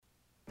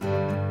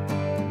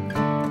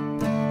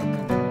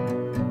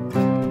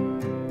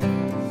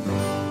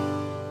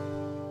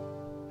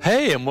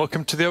Hey, and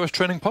welcome to the OS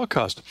Training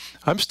Podcast.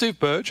 I'm Steve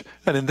Birch,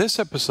 and in this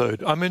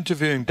episode, I'm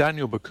interviewing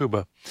Daniel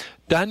Bachhuber.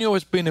 Daniel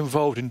has been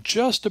involved in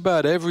just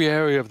about every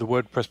area of the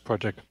WordPress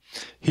project.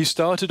 He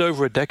started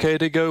over a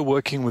decade ago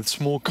working with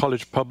small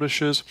college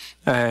publishers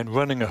and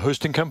running a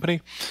hosting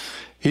company.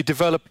 He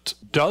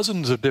developed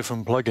dozens of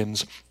different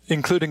plugins,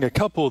 including a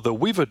couple that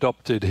we've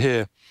adopted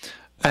here.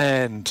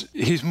 And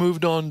he's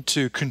moved on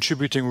to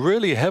contributing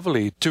really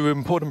heavily to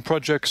important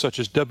projects such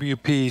as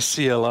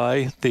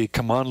WP-CLI, the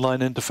command line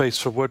interface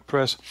for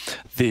WordPress,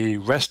 the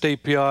REST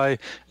API,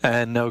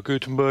 and now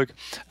Gutenberg.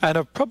 And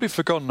I've probably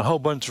forgotten a whole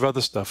bunch of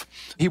other stuff.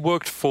 He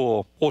worked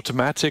for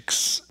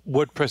Automatic's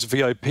WordPress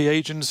VIP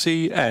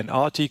agency and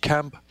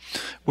RTCamp,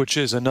 which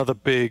is another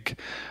big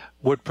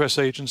WordPress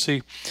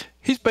agency.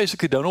 He's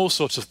basically done all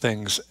sorts of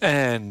things.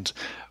 And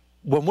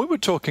when we were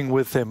talking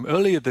with him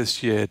earlier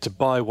this year to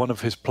buy one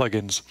of his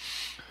plugins,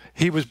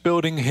 he was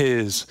building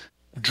his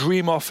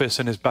dream office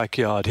in his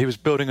backyard. He was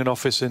building an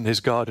office in his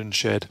garden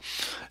shed.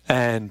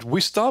 And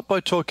we start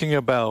by talking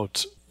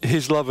about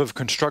his love of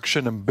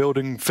construction and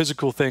building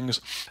physical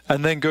things,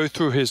 and then go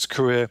through his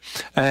career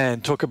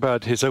and talk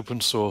about his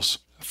open source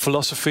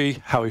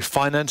philosophy, how he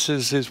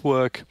finances his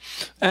work,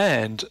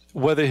 and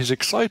whether he's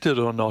excited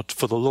or not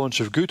for the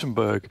launch of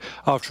Gutenberg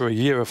after a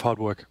year of hard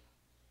work.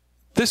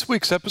 This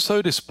week's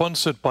episode is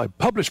sponsored by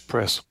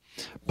PublishPress.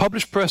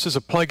 PublishPress is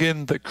a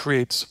plugin that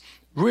creates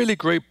really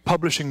great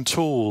publishing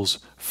tools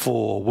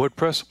for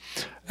WordPress,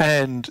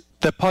 and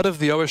they're part of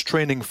the OS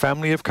Training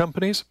family of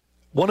companies.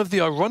 One of the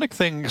ironic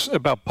things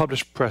about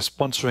PublishPress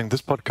sponsoring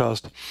this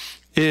podcast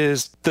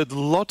is that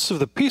lots of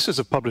the pieces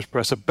of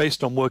PublishPress are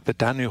based on work that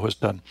Daniel has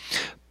done.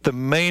 The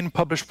main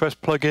PublishPress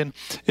plugin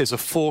is a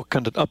fork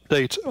and an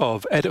update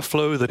of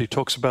EditFlow that he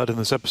talks about in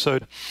this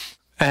episode,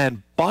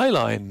 and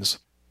Bylines,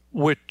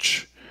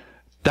 which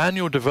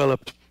Daniel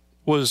developed,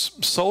 was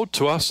sold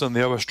to us in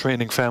the OS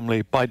Training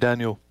family by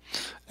Daniel,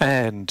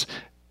 and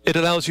it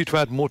allows you to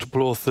add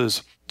multiple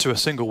authors to a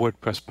single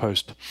WordPress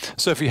post.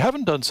 So if you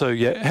haven't done so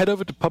yet, head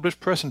over to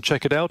PublishPress and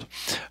check it out.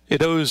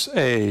 It owes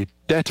a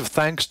debt of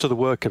thanks to the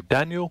work of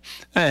Daniel,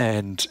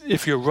 and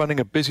if you're running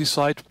a busy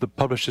site that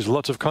publishes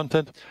lots of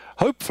content,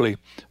 hopefully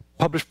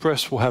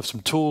PublishPress will have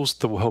some tools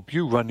that will help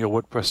you run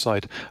your WordPress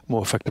site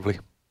more effectively.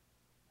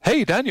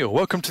 Hey, Daniel,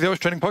 welcome to the OS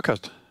Training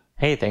Podcast.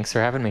 Hey, thanks for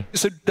having me.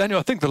 So, Daniel,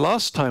 I think the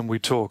last time we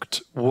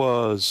talked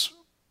was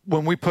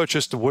when we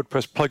purchased a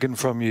WordPress plugin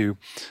from you,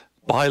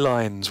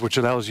 Bylines, which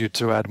allows you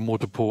to add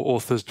multiple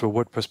authors to a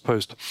WordPress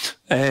post.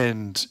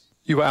 And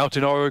you were out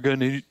in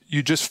Oregon, and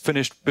you just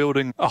finished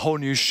building a whole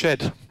new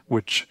shed,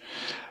 which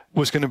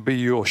was going to be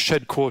your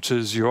shed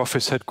quarters, your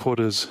office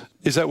headquarters.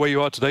 Is that where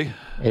you are today?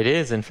 It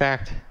is, in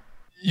fact.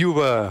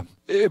 It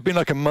had been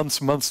like a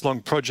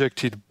months-long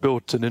project. You'd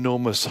built an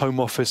enormous home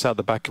office out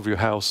the back of your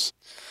house.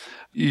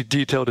 You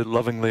detailed it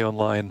lovingly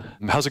online.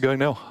 How's it going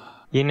now?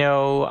 You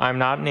know, I'm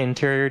not an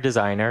interior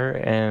designer,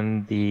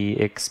 and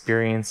the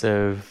experience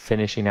of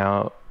finishing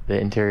out the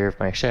interior of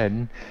my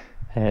shed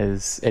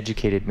has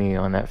educated me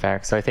on that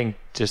fact. So I think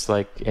just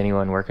like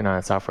anyone working on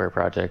a software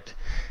project,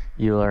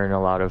 you learn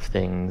a lot of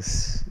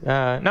things,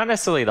 not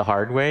necessarily the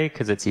hard way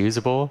because it's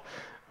usable,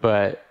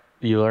 but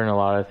you learn a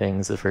lot of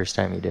things the first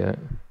time you do it.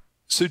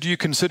 So do you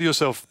consider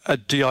yourself a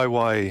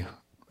DIY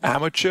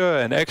amateur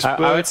and expert?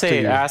 I would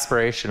say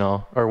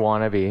aspirational or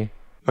wannabe.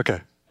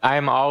 Okay.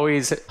 I'm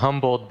always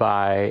humbled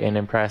by and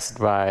impressed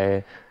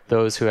by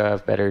those who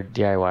have better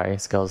DIY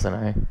skills than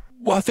I.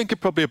 Well, I think it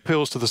probably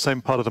appeals to the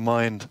same part of the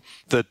mind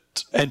that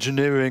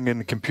engineering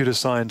and computer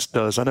science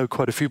does. I know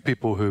quite a few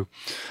people who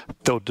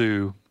they'll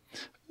do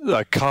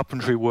like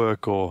carpentry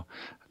work or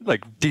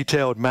like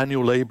detailed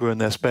manual labor in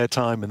their spare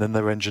time, and then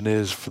they're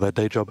engineers for their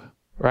day job.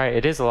 Right.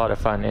 It is a lot of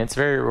fun. It's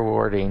very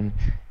rewarding.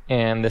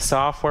 And the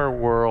software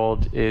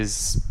world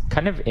is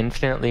kind of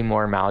infinitely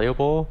more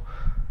malleable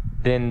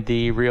than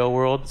the real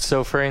world.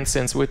 So for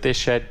instance, with this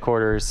shed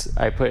quarters,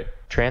 I put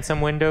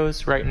transom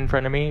windows right in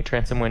front of me.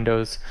 Transom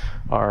windows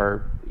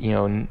are,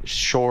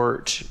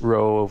 short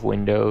row of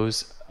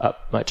windows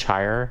up much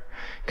higher.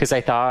 Because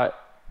I thought,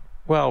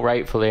 well,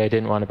 rightfully, I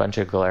didn't want a bunch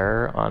of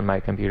glare on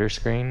my computer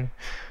screen.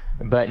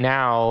 But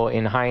now,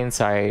 in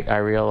hindsight, I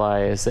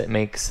realize it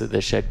makes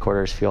the shed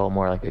quarters feel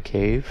more like a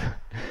cave,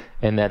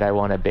 and that I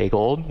want a big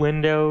old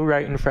window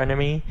right in front of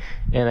me,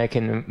 and I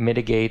can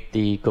mitigate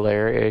the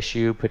glare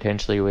issue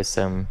potentially with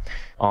some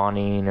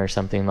awning or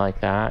something like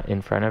that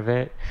in front of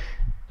it.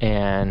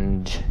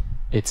 And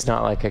it's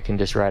not like I can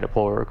just write a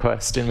pull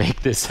request and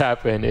make this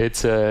happen.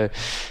 It's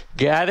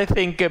gotta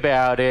think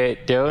about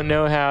it, don't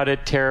know how to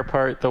tear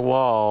apart the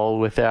wall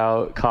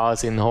without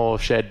causing the whole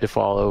shed to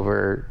fall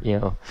over,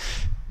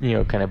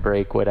 kind of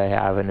break what I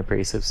have in a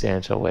pretty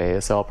substantial way.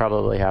 So I'll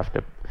probably have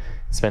to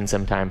spend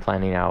some time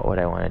planning out what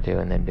I want to do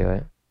and then do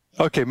it.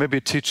 Okay, maybe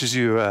it teaches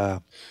you,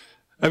 not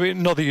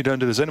that you don't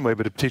do this anyway,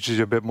 but it teaches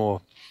you a bit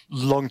more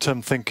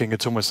long-term thinking.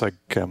 It's almost like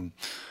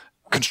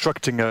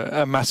constructing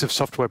a massive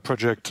software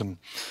project and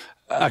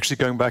actually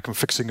going back and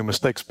fixing your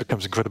mistakes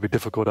becomes incredibly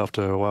difficult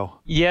after a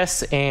while.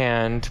 Yes,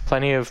 and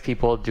plenty of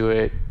people do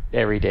it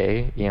every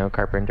day,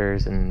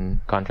 carpenters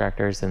and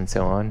contractors and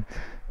so on.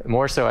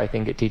 More so, I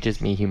think it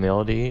teaches me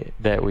humility,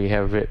 that we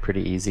have it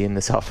pretty easy in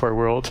the software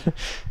world,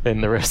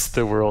 and the rest of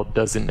the world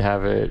doesn't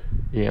have it,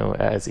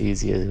 as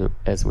easy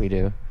as we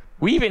do.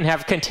 We even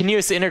have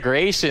continuous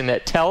integration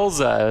that tells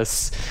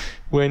us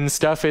when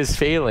stuff is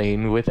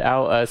failing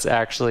without us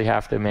actually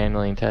have to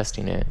manually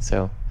testing it.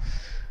 So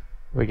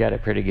we got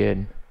it pretty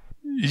good.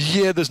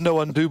 Yeah, there's no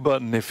undo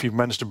button if you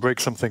manage to break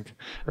something.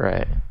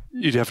 Right.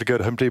 You'd have to go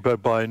to Home Depot,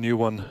 buy a new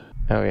one.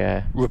 Oh,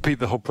 yeah. Repeat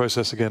the whole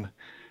process again.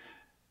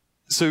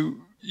 So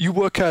you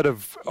work out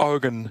of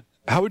Oregon.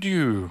 How do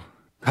you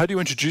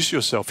introduce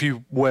yourself?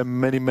 You wear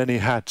many, many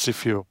hats.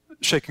 If you're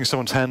shaking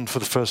someone's hand for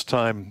the first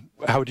time,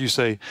 what do you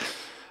say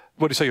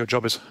your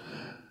job is?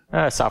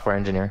 Software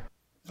engineer.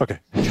 Okay.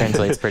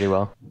 Translates pretty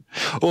well.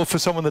 Or for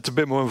someone that's a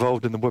bit more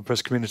involved in the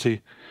WordPress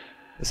community?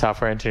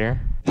 Software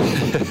engineer.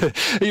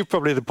 You're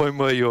probably at the point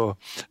where your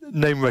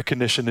name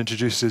recognition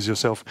introduces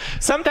yourself.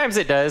 Sometimes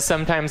it does,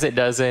 sometimes it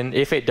doesn't.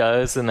 If it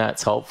does, then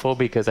that's helpful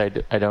because I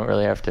don't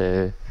really have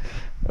to.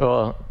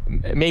 Well,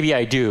 maybe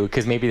I do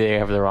because maybe they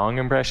have the wrong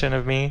impression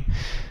of me.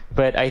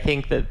 But I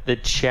think that the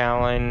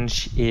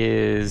challenge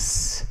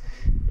is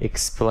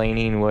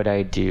explaining what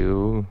I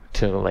do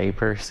to a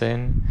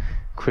layperson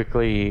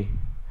quickly.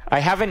 I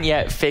haven't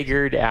yet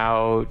figured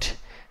out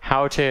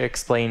how to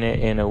explain it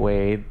in a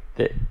way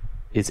that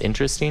is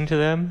interesting to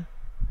them.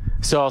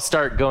 So I'll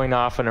start going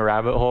off in a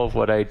rabbit hole of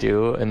what I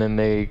do, and then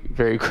they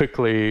very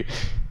quickly,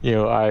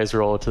 eyes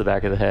roll to the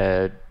back of the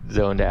head,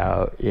 zoned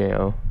out,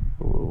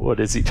 what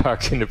is he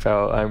talking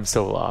about? I'm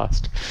so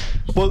lost.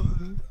 Well,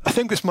 I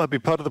think this might be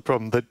part of the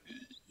problem, that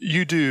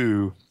you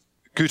do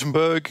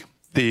Gutenberg,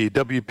 the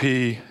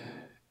WP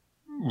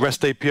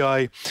REST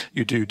API,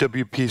 you do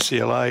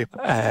WP-CLI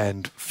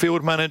and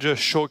Field Manager,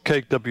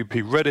 Shortcake,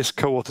 WP Redis,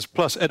 Co-Authors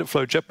Plus,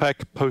 Editflow,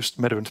 Jetpack, Post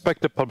Meta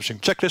Inspector, Publishing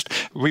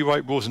Checklist,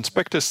 Rewrite Rules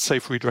Inspector,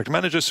 Safe Redirect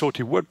Manager,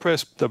 Sorted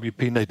WordPress,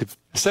 WP Native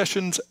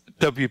Sessions,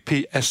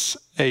 WP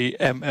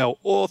SAML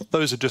Auth.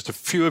 Those are just a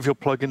few of your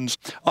plugins.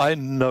 I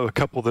know a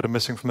couple that are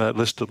missing from that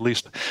list at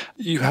least.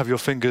 You have your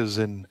fingers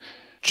in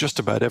just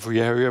about every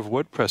area of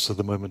WordPress at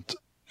the moment.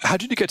 How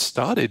did you get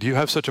started? You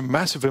have such a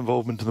massive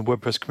involvement in the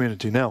WordPress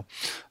community now.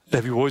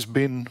 Have you always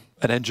been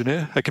an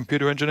engineer, a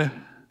computer engineer?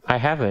 I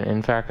haven't.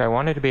 In fact, I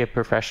wanted to be a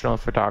professional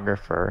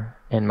photographer.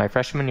 In my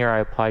freshman year, I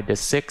applied to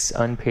 6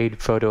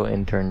 unpaid photo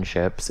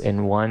internships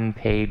and 1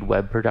 paid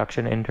web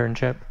production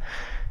internship.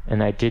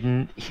 And I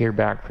didn't hear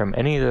back from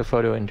any of the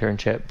photo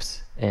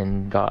internships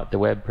and got the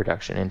web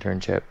production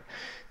internship.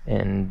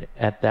 And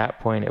at that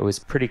point, it was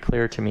pretty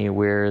clear to me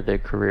where the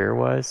career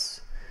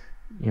was.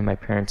 My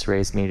parents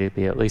raised me to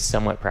be at least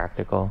somewhat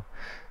practical.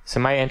 So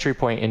my entry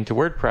point into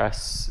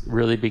WordPress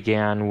really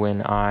began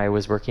when I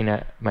was working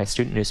at my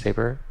student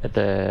newspaper at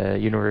the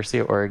University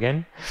of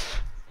Oregon.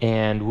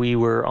 And we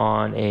were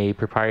on a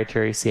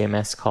proprietary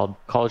CMS called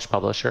College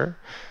Publisher.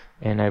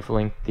 And I've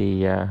linked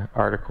the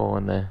article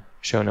in the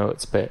show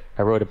notes, but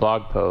I wrote a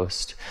blog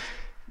post,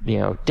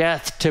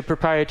 death to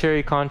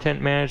proprietary content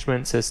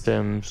management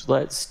systems.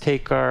 Let's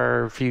take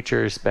our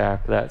futures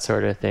back, that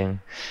sort of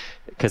thing.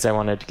 Because I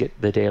wanted to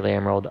get the Daily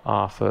Emerald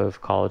off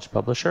of College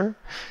Publisher.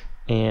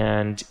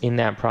 And in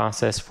that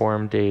process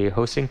formed a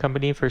hosting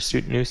company for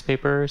student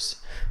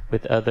newspapers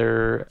with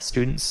other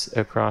students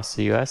across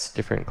the US,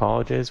 different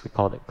colleges. We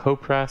called it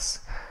CoPress.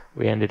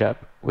 We ended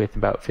up with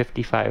about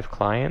 55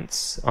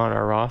 clients on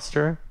our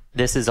roster.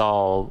 This is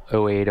all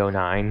 08,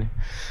 09.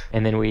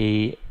 And then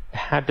we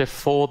had to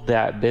fold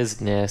that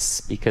business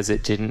because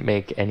it didn't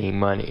make any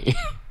money.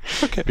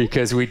 Okay.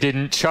 Because we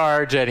didn't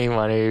charge any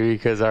money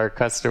because our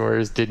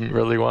customers didn't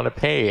really want to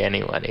pay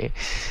any money.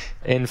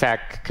 In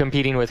fact,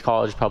 competing with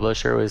College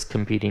Publisher was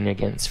competing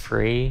against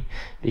free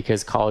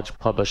because College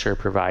Publisher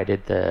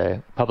provided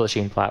the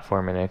publishing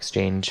platform in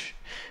exchange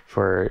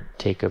for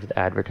take of the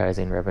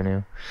advertising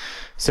revenue.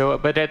 So,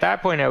 but at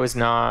that point, I was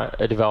not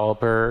a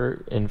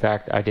developer. In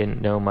fact, I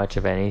didn't know much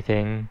of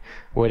anything.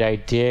 What I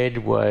did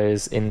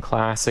was, in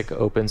classic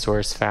open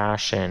source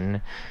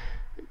fashion,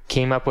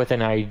 came up with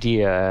an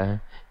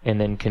idea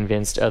and then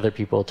convinced other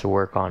people to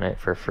work on it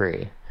for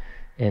free.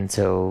 And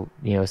so,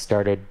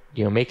 started,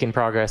 making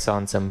progress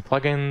on some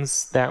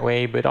plugins that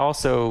way, but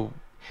also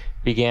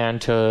began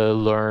to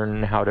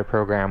learn how to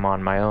program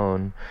on my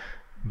own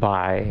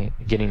by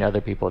getting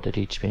other people to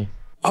teach me.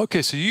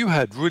 Okay, so you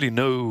had really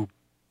no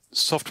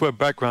software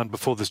background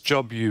before this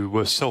job. You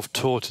were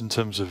self-taught in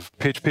terms of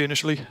PHP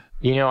initially?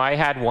 I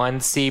had 1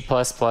 C++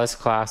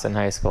 class in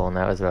high school, and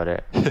that was about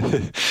it.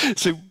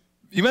 So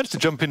you managed to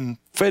jump in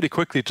fairly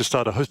quickly to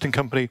start a hosting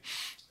company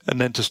and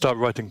then to start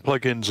writing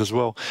plugins as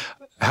well.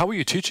 How were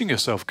you teaching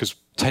yourself? Because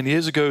 10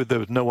 years ago, there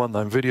were no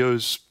online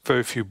videos,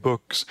 very few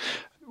books.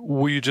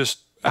 Were you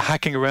just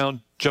hacking around,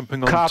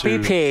 jumping on Copy,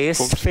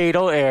 paste,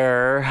 fatal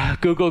error,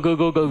 Google,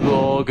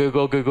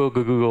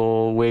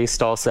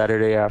 waste all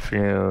Saturday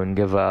afternoon,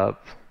 give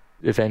up,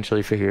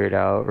 eventually figure it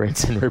out,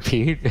 rinse and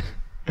repeat.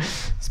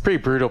 It's a pretty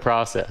brutal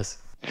process.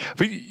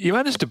 But you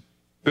managed to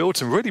build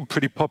some really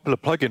pretty popular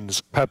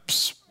plugins.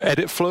 Perhaps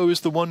Editflow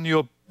is the one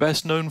you're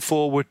best known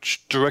for,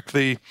 which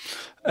directly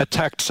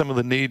attacked some of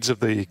the needs of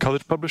the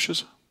college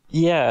publishers?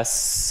 Yes.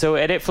 So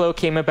EditFlow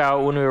came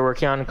about when we were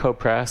working on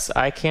CoPress.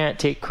 I can't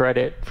take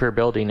credit for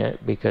building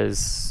it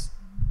because,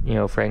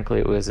 frankly,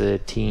 it was a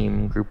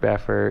team group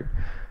effort.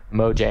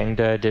 Mo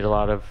Jangda did a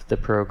lot of the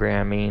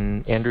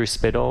programming. Andrew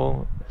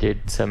Spittle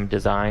did some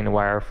design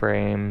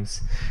wireframes.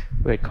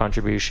 We had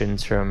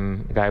contributions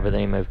from a guy by the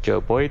name of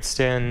Joe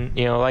Boydston.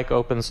 Like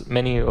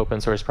many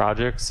open source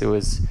projects, it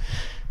was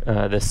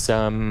the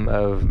sum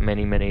of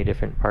many, many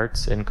different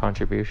parts and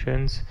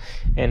contributions.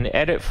 And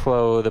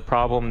EditFlow, the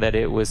problem that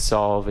it was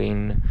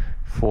solving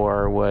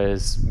for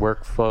was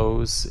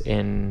workflows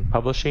in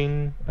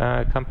publishing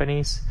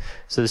companies.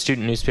 So the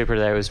student newspaper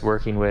that I was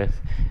working with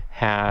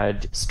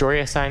had story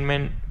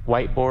assignment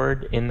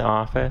whiteboard in the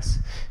office.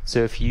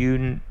 So if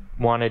you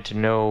wanted to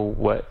know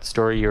what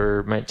story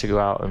you're meant to go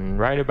out and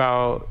write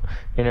about,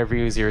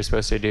 interviews you were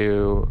supposed to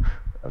do,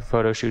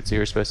 photo shoots you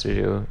were supposed to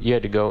do, you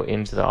had to go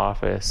into the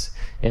office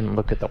and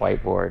look at the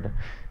whiteboard.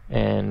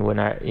 And when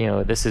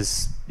this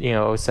is,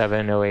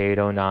 07, 08,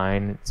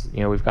 09,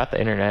 we've got the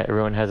internet,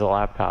 everyone has a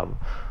laptop.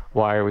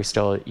 Why are we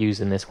still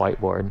using this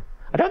whiteboard?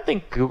 I don't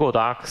think Google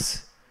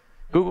Docs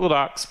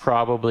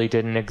probably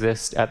didn't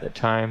exist at the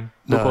time.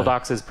 No. Google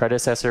Docs'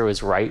 predecessor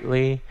was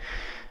Writely,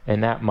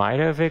 and that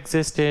might have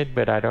existed,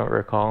 but I don't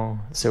recall.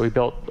 So we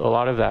built a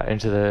lot of that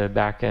into the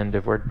back end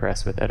of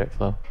WordPress with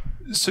EditFlow.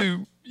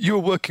 So you were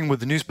working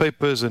with the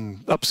newspapers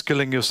and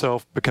upskilling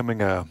yourself,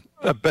 becoming a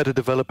better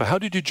developer. How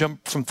did you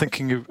jump from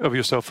thinking of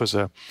yourself as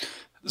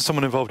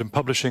someone involved in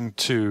publishing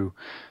to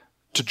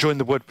join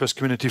the WordPress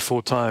community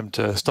full time,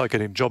 to start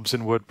getting jobs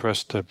in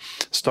WordPress, to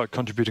start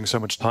contributing so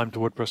much time to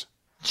WordPress?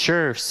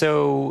 Sure.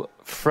 So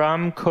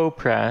from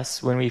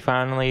CoPress, when we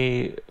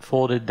finally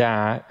folded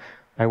that,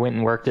 I went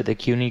and worked at the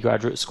CUNY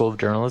Graduate School of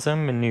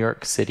Journalism in New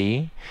York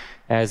City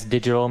as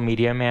digital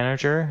media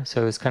manager.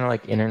 So it was kind of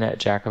like internet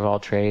jack of all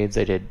trades.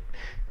 I did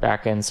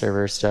back-end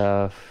server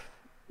stuff,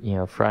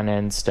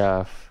 front-end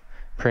stuff,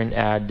 print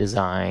ad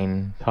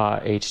design,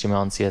 taught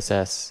HTML and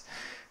CSS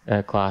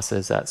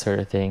classes, that sort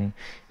of thing.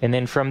 And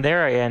then from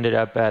there, I ended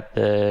up at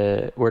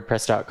the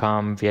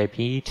WordPress.com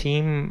VIP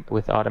team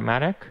with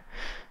Automattic.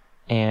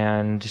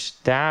 And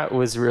that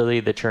was really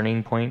the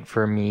turning point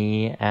for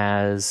me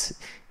as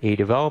a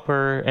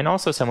developer, and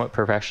also somewhat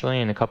professionally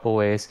in a couple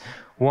ways.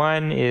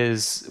 One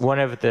is one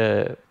of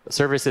the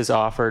services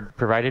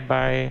provided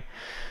by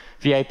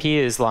VIP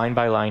is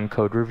line-by-line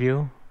code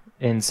review.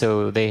 And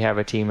so they have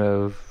a team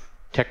of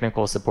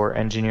technical support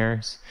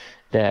engineers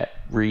that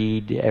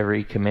read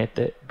every commit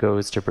that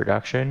goes to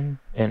production.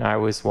 And I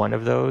was one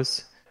of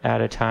those at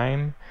a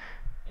time.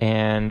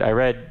 And I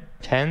read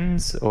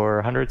tens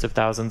or hundreds of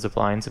thousands of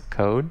lines of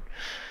code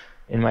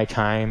in my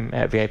time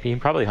at VIP,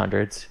 probably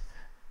hundreds.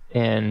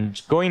 And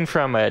going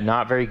from a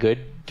not very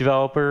good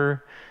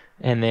developer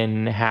and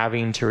then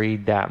having to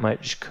read that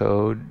much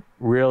code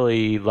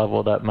really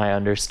leveled up my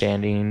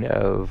understanding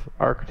of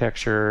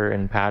architecture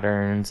and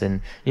patterns.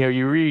 And,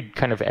 you read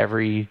kind of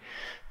every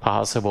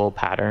possible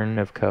pattern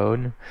of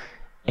code.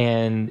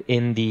 And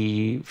in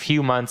the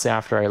few months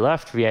after I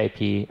left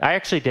VIP, I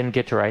actually didn't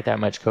get to write that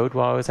much code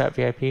while I was at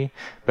VIP,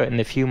 but in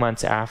the few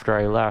months after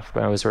I left,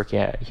 when I was working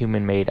at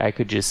Human Made, I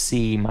could just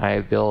see my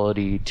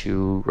ability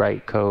to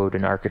write code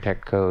and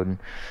architect code,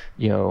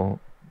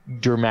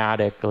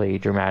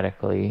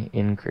 dramatically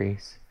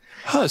increase.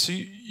 So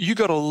you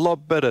got a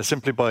lot better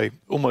simply by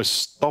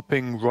almost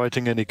stopping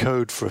writing any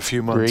code for a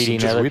few months.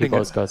 Reading other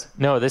people's codes.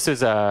 No, this was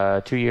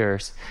 2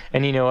 years.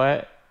 And you know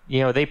what?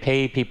 They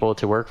pay people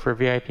to work for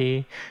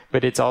VIP,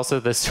 but it's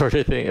also the sort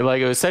of thing,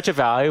 like it was such a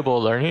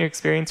valuable learning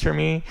experience for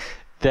me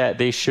that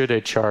they should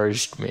have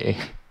charged me,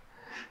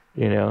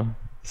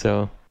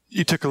 so.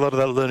 You took a lot of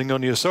that learning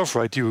on yourself,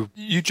 right?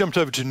 You jumped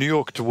over to New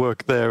York to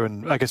work there,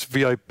 and I guess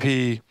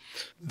VIP,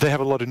 they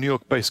have a lot of New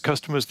York-based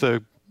customers.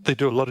 They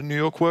do a lot of New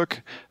York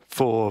work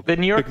for the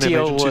New York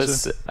deal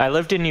was, I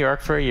lived in New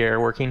York for a year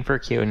working for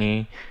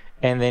CUNY,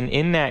 and then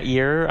in that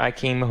year, I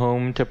came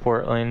home to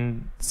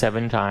Portland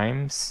 7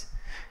 times.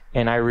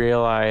 And I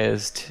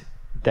realized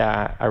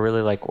that I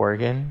really like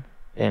Oregon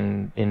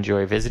and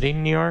enjoy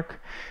visiting New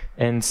York.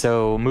 And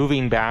so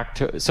moving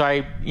back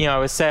I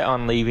was set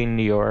on leaving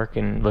New York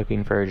and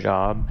looking for a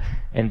job.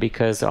 And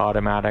because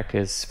Automattic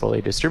is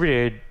fully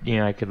distributed,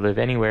 I could live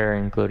anywhere,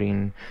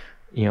 including,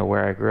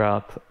 where I grew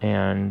up.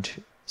 And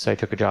so I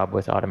took a job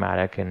with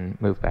Automattic and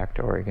moved back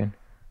to Oregon.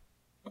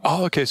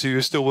 Oh, okay. So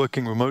you're still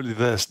working remotely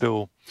there,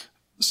 still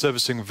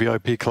servicing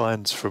VIP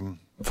clients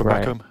from Right.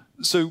 back home?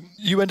 So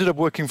you ended up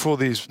working for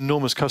these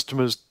enormous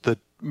customers that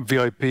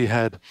VIP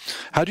had.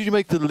 How did you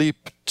make the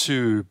leap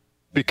to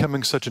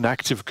becoming such an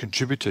active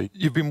contributor?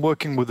 You've been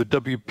working with the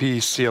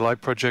WP-CLI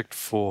project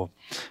for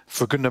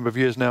a good number of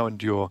years now,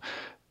 and you're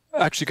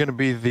actually going to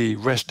be the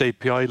REST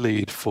API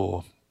lead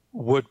for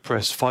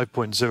WordPress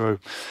 5.0.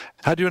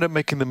 How do you end up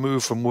making the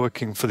move from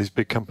working for these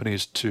big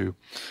companies to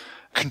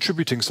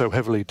contributing so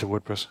heavily to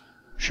WordPress?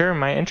 Sure.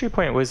 My entry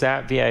point was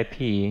at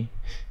VIP.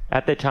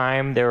 At the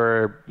time, there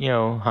were,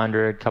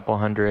 couple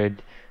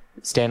hundred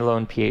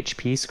standalone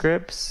PHP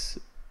scripts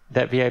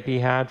that VIP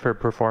had for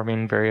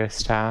performing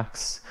various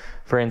tasks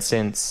for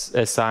instance,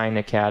 assign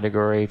a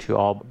category to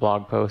all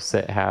blog posts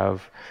that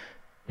have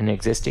an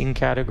existing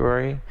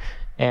category.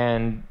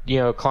 And,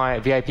 a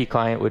VIP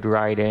client would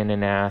write in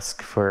and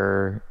ask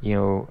for, a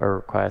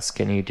request,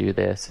 can you do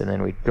this? And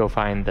then we'd go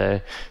find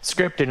the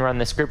script and run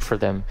the script for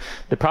them.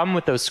 The problem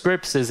with those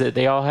scripts is that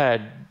they all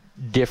had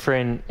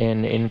different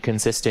and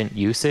inconsistent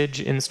usage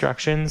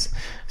instructions.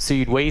 So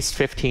you'd waste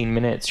 15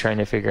 minutes trying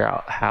to figure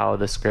out how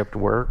the script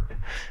worked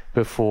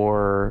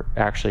before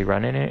actually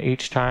running it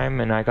each time.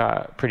 And I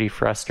got pretty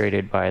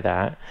frustrated by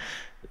that.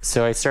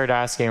 So I started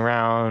asking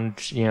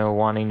around,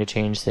 wanting to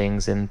change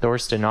things. And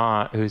Thorsten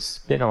Ott, who's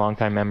been a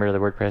longtime member of the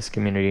WordPress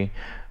community,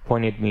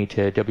 pointed me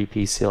to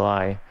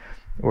WP-CLI,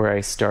 where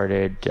I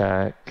started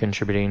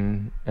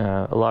contributing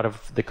a lot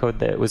of the code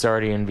that was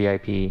already in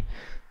VIP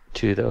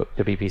to the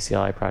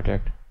WP-CLI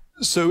project.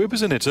 So it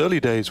was in its early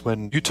days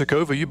when you took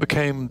over, you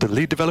became the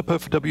lead developer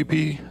for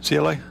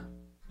WP-CLI?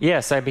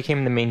 Yes, I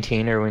became the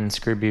maintainer when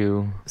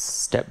Scribu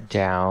stepped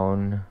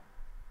down.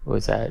 What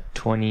was that,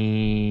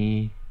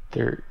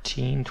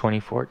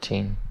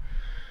 2014?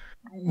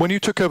 When you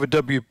took over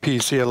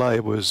WP-CLI,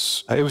 it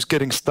was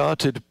getting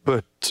started,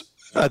 but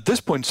at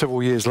this point,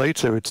 several years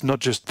later, it's not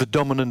just the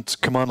dominant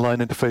command line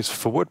interface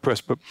for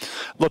WordPress, but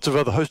lots of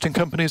other hosting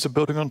companies are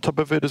building on top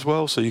of it as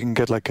well. So you can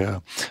get like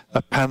a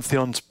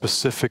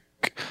Pantheon-specific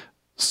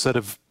set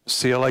of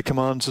CLI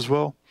commands as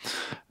well.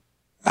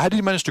 How did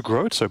you manage to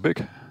grow it so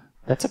big?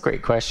 That's a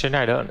great question.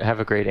 I don't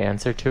have a great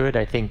answer to it.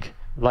 I think,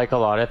 like a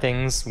lot of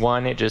things,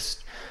 one, it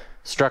just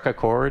struck a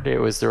chord. It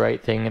was the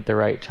right thing at the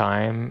right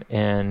time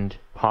and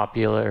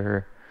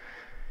popular.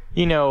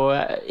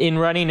 In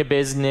running a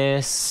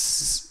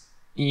business,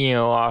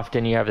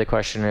 often you have the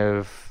question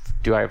of,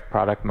 do I have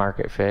product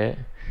market fit?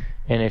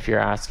 And if you're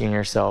asking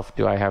yourself,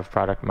 do I have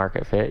product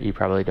market fit? You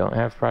probably don't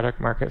have product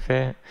market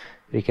fit,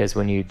 because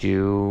when you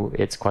do,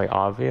 it's quite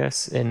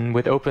obvious. And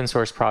with open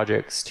source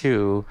projects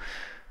too,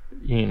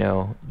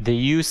 the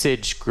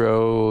usage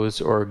grows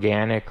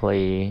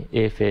organically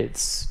if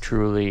it's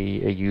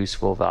truly a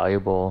useful,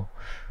 valuable,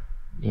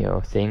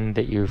 thing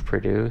that you've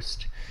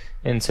produced.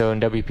 And so in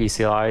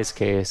WP-CLI's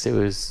case, it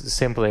was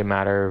simply a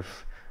matter of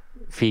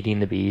feeding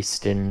the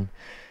beast and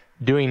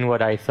doing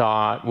what I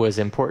thought was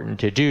important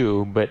to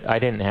do, but I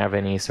didn't have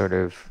any sort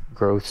of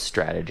growth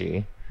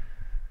strategy.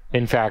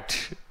 In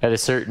fact, at a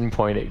certain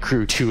point, it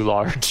grew too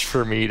large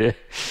for me to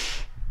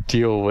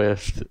deal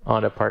with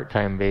on a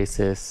part-time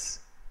basis,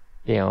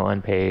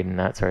 unpaid and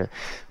that sort of.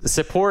 The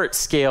support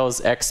scales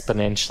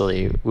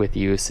exponentially with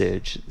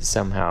usage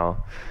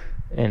somehow.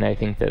 And I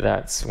think that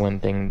that's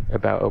one thing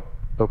about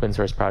open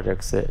source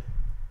projects that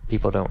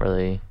people don't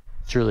really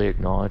truly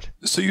acknowledge.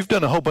 So you've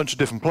done a whole bunch of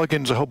different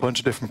plugins, a whole bunch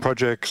of different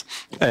projects,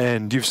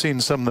 and you've seen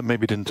some that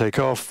maybe didn't take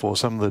off or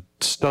some that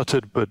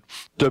stuttered, but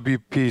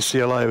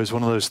WP-CLI was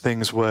one of those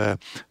things where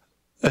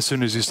as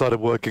soon as you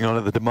started working on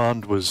it, the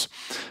demand was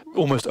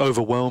almost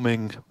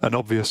overwhelming and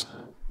obvious.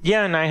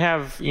 Yeah, and I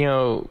have,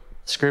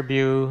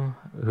 Scribu,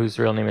 whose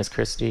real name is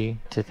Christy,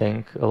 to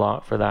thank a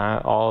lot for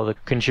that. All the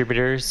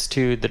contributors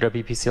to the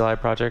WP-CLI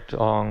project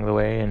along the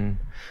way, and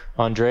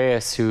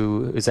Andreas,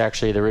 who is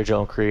actually the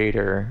original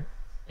creator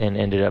and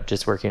ended up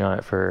just working on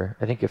it for,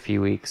 I think, a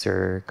few weeks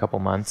or a couple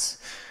months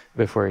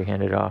before he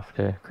handed it off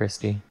to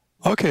Christy.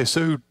 Okay,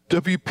 so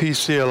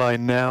WP-CLI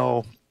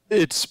now,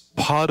 it's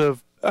part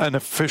of an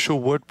official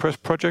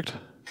WordPress project?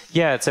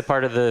 Yeah, it's a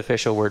part of the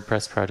official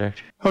WordPress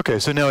project. Okay,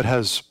 so now it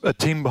has a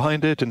team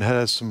behind it and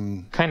has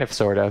some... Kind of,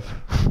 sort of.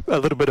 A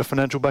little bit of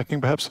financial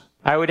backing, perhaps?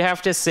 I would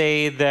have to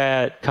say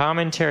that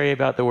commentary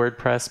about the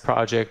WordPress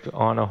project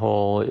on a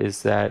whole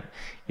is that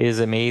it is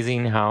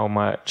amazing how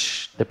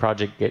much the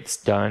project gets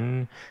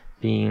done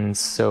being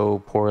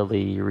so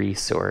poorly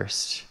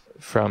resourced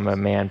from a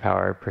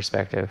manpower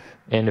perspective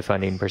and a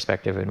funding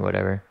perspective and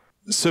whatever.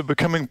 So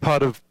becoming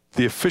part of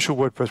the official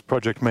WordPress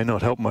project may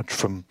not help much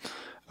from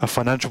a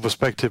financial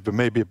perspective, but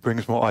maybe it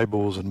brings more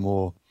eyeballs and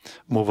more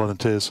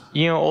volunteers.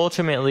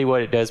 Ultimately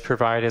what it does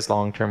provide is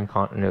long-term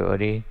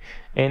continuity.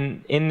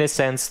 And in the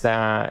sense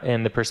that,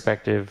 in the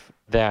perspective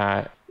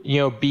that,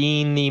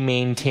 being the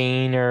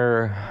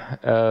maintainer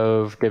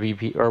of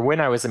WP, or when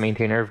I was the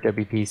maintainer of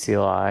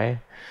WP-CLI,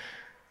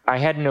 I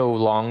had no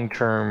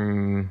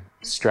long-term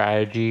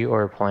strategy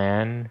or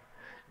plan.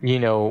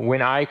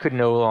 When I could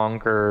no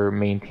longer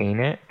maintain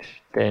it,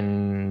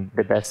 then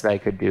the best I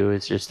could do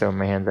is just throw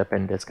my hands up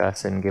and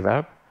discuss and give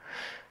up.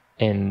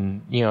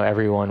 And,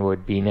 everyone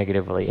would be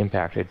negatively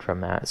impacted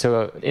from that.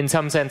 So in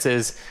some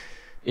senses,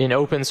 an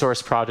open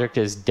source project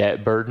is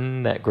debt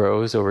burden that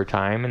grows over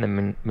time, and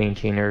the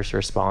maintainer is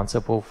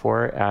responsible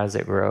for it as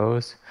it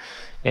grows.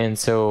 And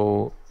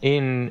so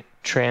in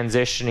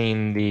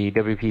transitioning the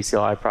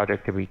WP-CLI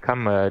project to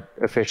become an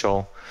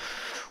official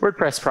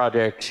WordPress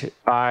project,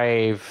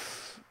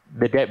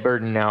 the debt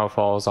burden now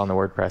falls on the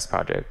WordPress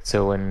project.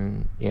 So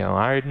when,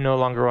 I no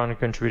longer want to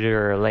contribute,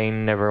 or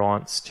Elaine never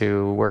wants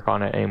to work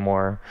on it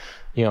anymore,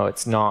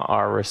 it's not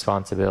our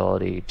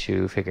responsibility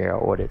to figure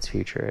out what its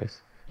future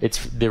is.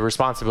 It's the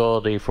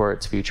responsibility for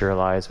its future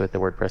lies with the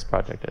WordPress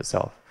project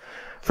itself.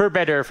 For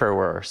better or for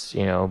worse,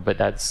 but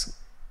that's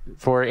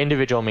for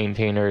individual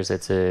maintainers,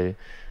 it's a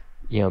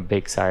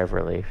big sigh of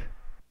relief.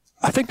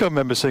 I think I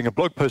remember seeing a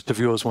blog post of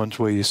yours once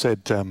where you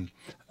said,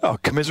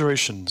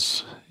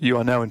 commiserations, you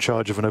are now in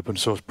charge of an open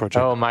source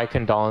project. Oh, my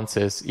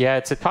condolences. Yeah,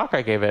 it's a talk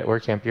I gave at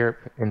WordCamp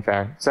Europe, in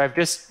fact. So I've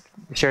just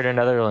shared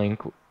another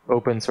link,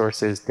 open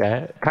source is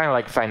debt, kind of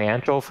like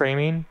financial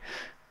framing.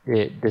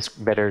 It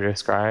better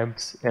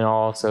describes. And I'll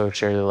also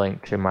share the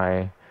link to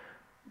my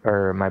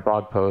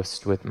blog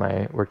post with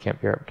my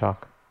WordCamp Europe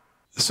talk.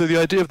 So the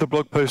idea of the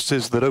blog post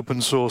is that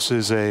open source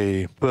is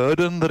a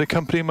burden that a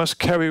company must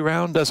carry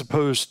around as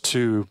opposed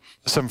to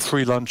some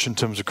free lunch in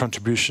terms of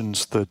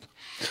contributions, that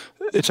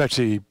it's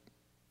actually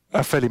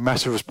a fairly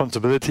massive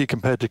responsibility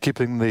compared to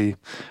keeping the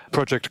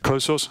project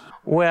closed source?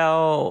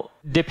 Well,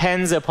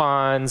 depends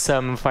upon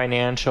some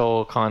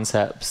financial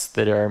concepts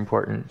that are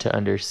important to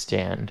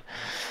understand.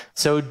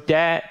 So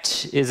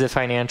debt is a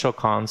financial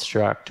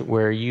construct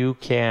where you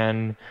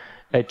can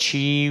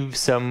achieve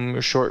some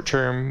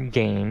short-term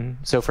gain.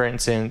 So for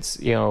instance,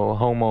 a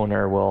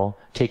homeowner will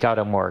take out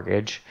a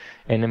mortgage,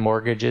 and the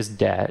mortgage is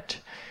debt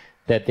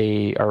that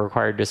they are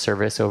required to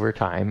service over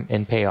time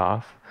and pay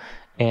off.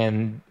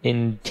 And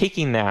in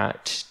taking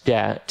that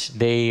debt,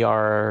 they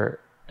are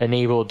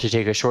enabled to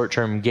take a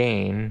short-term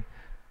gain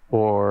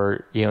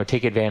or,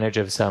 take advantage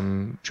of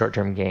some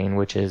short-term gain,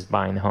 which is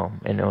buying the home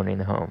and owning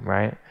the home,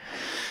 right?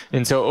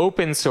 And so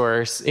open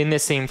source, in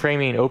this same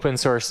framing, open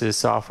source is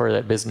software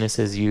that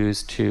businesses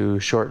use to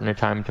shorten the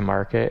time to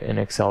market and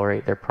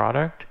accelerate their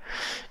product.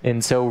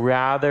 And so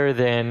rather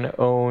than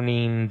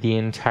owning the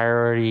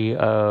entirety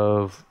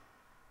of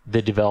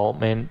the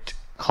development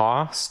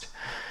cost,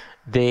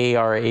 they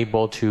are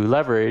able to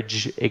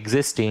leverage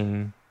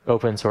existing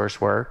open source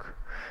work,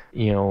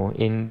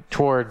 in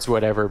towards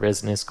whatever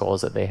business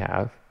goals that they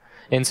have.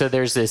 And so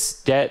there's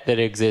this debt that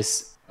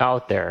exists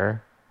out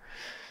there,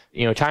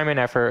 time and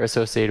effort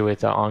associated with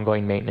the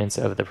ongoing maintenance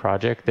of the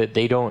project that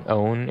they don't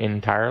own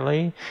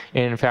entirely.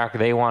 And in fact,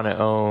 they want to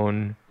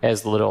own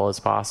as little as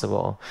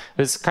possible.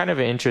 It's kind of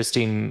an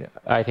interesting,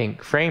 I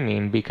think,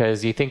 framing,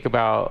 because you think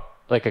about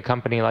like a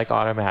company like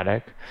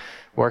Automatic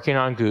working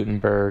on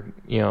Gutenberg,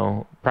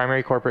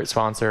 primary corporate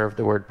sponsor of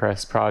the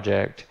WordPress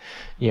project,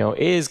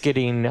 is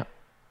getting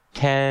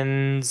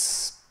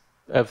tens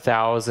of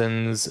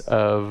thousands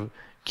of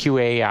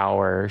QA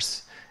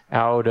hours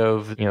out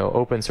of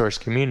open source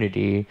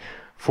community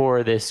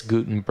for this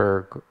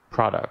Gutenberg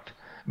product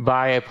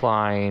by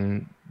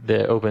applying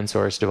the open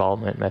source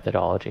development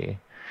methodology.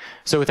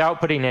 So without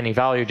putting any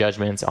value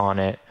judgments on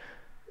it,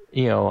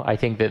 I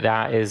think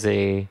that is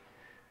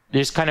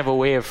there's kind of a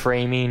way of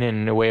framing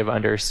and a way of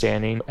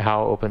understanding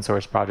how open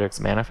source projects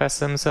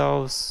manifest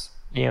themselves,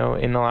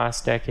 in the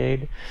last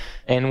decade.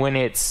 And when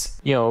it's,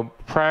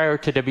 prior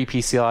to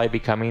WP-CLI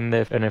becoming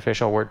an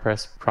official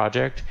WordPress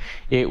project,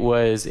 it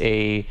was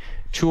a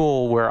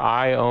tool where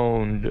I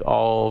owned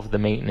all of the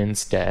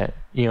maintenance debt.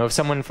 If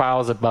someone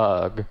files a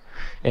bug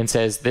and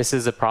says, this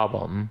is a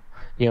problem,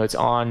 it's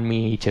on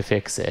me to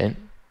fix it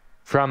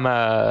from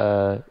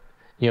a,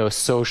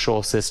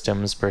 social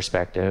systems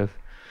perspective.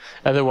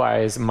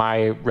 Otherwise,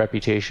 my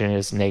reputation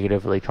is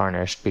negatively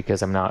tarnished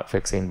because I'm not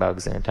fixing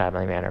bugs in a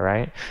timely manner,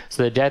 right?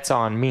 So the debt's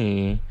on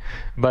me,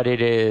 but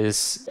it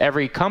is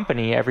every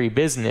company, every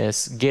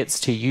business gets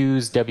to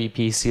use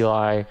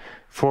WP-CLI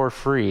for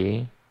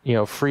free,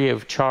 free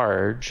of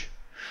charge,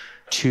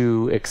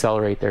 to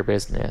accelerate their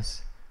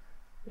business.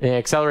 And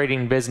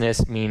accelerating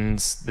business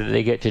means that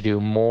they get to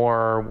do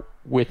more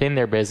within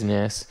their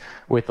business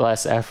with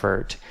less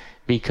effort,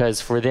 because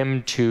for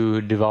them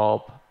to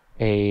develop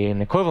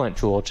an equivalent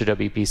tool to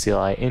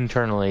WP-CLI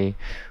internally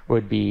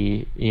would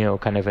be,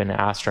 kind of an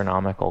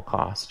astronomical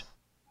cost.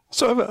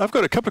 So I've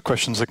got a couple of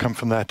questions that come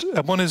from that.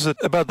 One is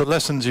about the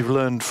lessons you've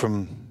learned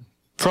from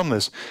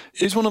this.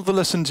 Is one of the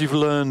lessons you've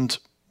learned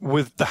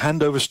with the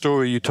handover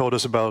story you told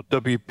us about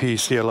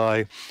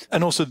WP-CLI,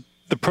 and also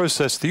the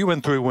process that you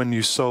went through when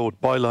you sold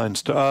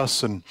bylines to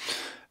us and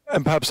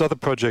perhaps other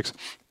projects,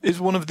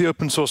 is one of the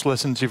open source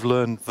lessons you've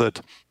learned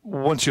that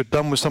once you're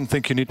done with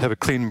something, you need to have a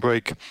clean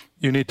break,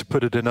 you need to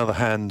put it in other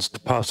hands to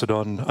pass it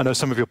on? I know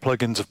some of your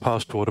plugins have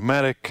passed to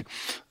Automatic,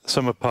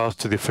 some have passed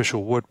to the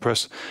official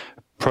WordPress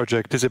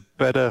project. Is it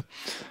better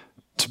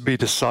to be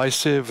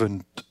decisive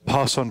and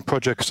pass on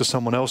projects to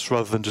someone else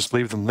rather than just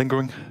leave them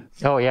lingering?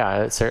 Oh yeah,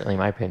 that's certainly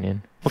my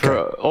opinion.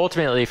 Okay.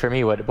 Ultimately, for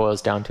me, what it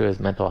boils down to is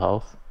mental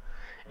health,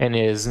 and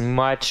is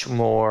much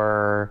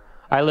more.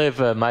 I live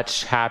a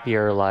much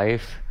happier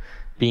life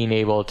being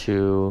able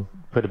to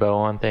put a bow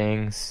on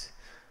things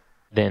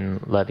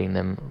than letting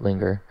them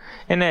linger.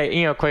 And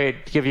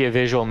quite to give you a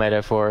visual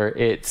metaphor,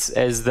 it's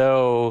as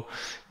though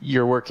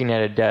you're working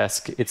at a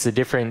desk. It's the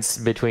difference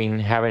between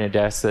having a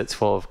desk that's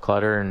full of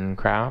clutter and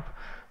crap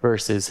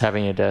versus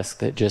having a desk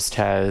that just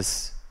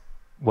has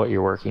what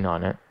you're working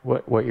on.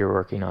 What you're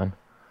working on.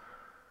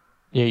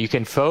 You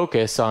can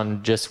focus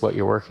on just what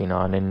you're working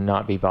on and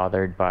not be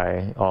bothered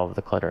by all of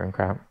the clutter and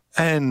crap.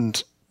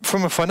 And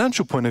from a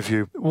financial point of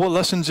view, what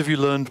lessons have you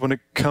learned when it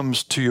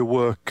comes to your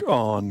work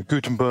on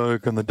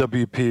Gutenberg and the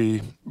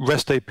WP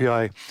REST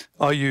API?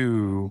 Are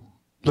you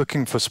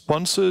looking for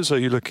sponsors? Are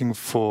you looking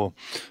for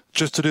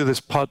just to do this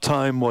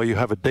part-time while you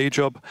have a day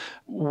job?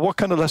 What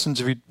kind of lessons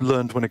have you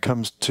learned when it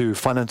comes to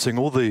financing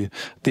all the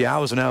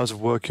hours and hours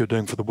of work you're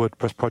doing for the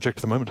WordPress project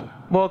at the moment?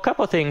 Well, a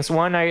couple of things.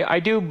 One, I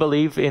do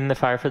believe in the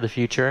Five for the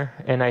Future,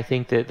 and I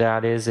think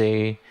that is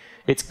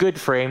it's good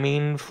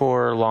framing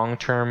for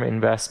long-term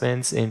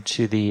investments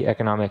into the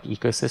economic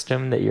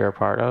ecosystem that you're a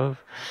part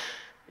of.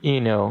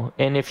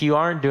 And if you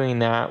aren't doing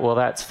that, well,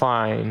 that's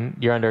fine.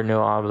 You're under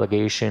no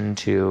obligation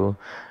to.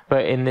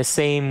 But in the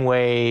same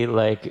way,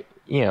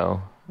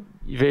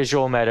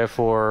 visual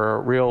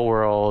metaphor, real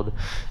world,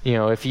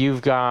 if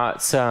you've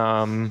got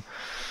some,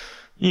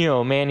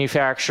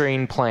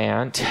 manufacturing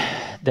plant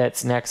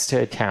that's next to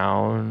a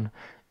town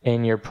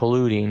and you're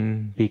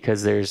polluting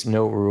because there's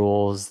no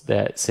rules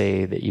that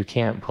say that you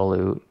can't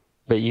pollute,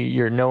 but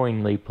you're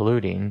knowingly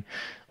polluting,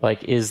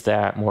 is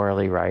that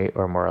morally right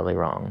or morally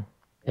wrong?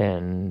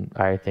 And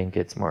I think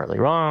it's morally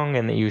wrong,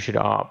 and that you should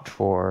opt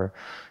for,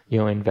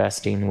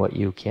 investing what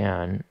you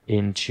can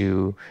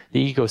into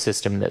the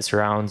ecosystem that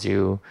surrounds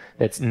you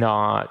that's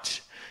not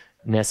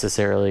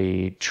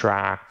necessarily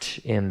tracked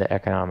in the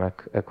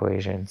economic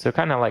equation. So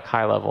kind of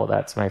high level,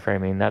 that's my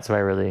framing. That's what I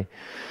really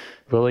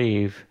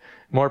believe.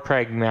 More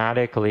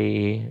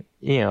pragmatically,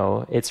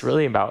 it's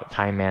really about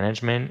time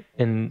management.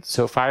 And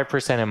so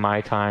 5% of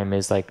my time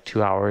is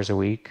 2 hours a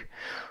week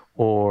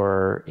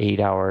or 8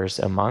 hours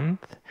a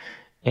month.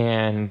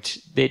 And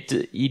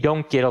you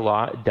don't get a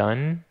lot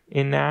done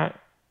in that.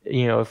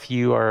 If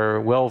you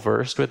are well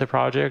versed with the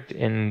project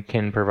and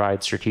can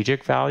provide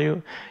strategic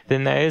value,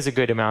 then that is a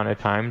good amount of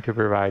time to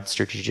provide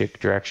strategic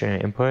direction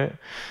and input.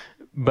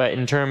 But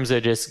in terms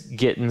of just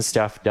getting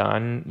stuff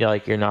done,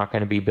 you're not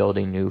going to be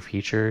building new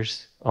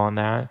features on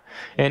that.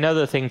 And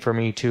another thing for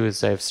me too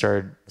is I've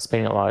started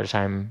spending a lot of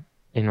time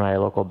in my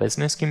local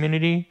business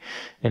community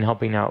and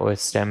helping out with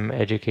STEM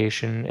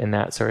education and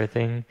that sort of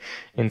thing.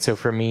 And so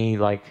for me,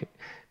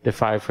 the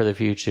Five for the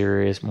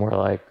Future is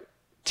more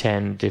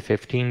 10 to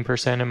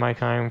 15% of my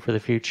time for the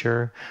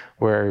future,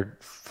 where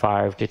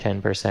 5 to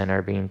 10%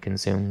 are being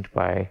consumed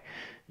by,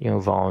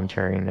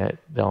 volunteering at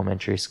the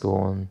elementary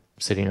school and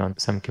sitting on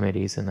some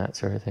committees and that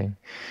sort of thing.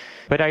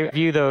 But I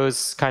view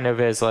those kind of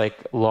as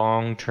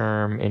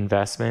long-term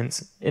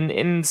investments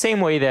in the same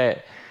way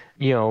that,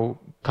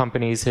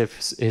 companies have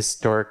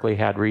historically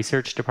had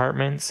research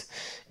departments,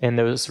 and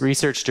those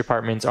research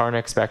departments aren't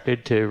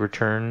expected to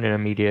return an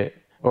immediate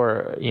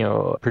or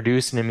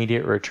produce an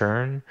immediate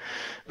return,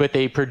 but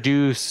they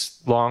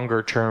produce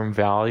longer term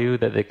value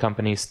that the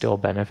company still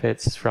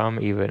benefits from,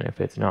 even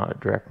if it's not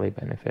directly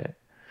benefit.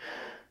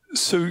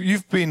 So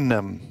you've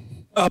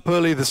been up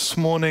early this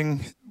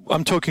morning.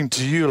 I'm talking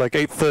to you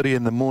 8:30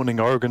 in the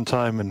morning Oregon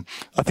time, and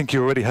I think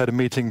you already had a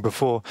meeting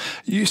before.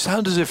 You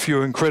sound as if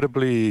you're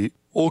incredibly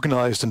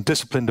organized and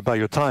disciplined about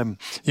your time.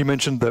 You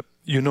mentioned that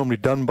you're normally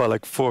done by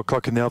 4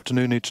 o'clock in the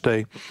afternoon each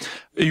day.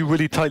 Are you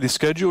really tightly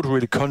scheduled,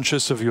 really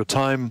conscious of your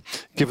time,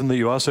 given that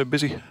you are so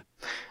busy?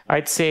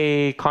 I'd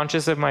say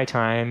conscious of my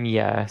time,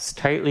 yes.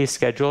 Tightly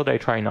scheduled, I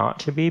try not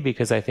to be,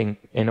 because I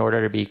think in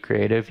order to be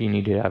creative, you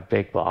need to have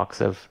big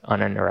blocks of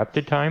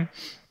uninterrupted time.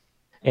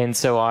 And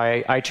so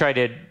I try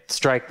to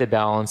strike the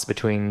balance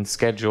between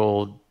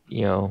scheduled,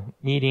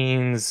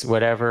 meetings,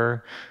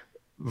 whatever,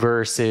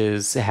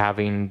 versus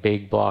having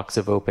big blocks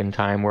of open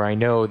time where I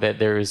know that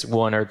there's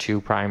 1 or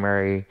 2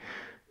 primary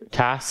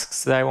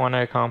tasks that I want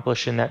to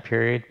accomplish in that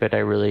period, but I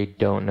really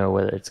don't know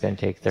whether it's going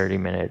to take 30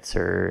 minutes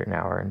or an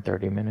hour and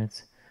 30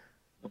 minutes.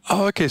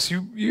 Oh, okay.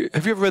 So you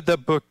have you ever read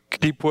that book,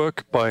 Deep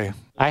Work, by...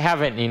 I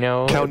haven't,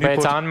 but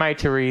it's on my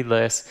to-read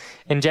list.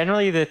 And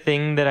generally the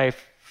thing that I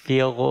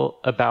feel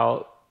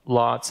about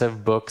lots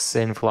of books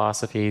and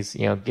philosophies,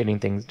 getting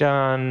things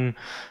done,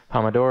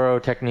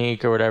 Pomodoro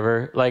technique or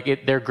whatever,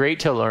 they're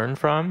great to learn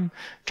from.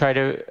 Try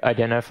to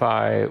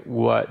identify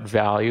what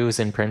values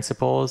and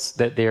principles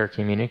that they are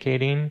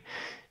communicating.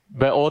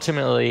 But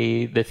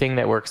ultimately, the thing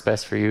that works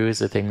best for you is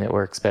the thing that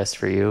works best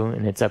for you.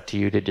 And it's up to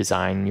you to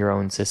design your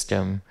own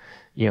system,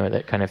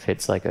 that kind of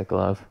fits like a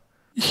glove.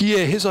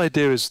 Yeah, his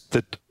idea is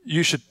that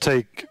you should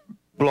take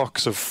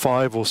blocks of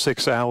 5 or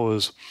 6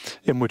 hours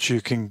in which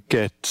you can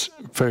get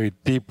very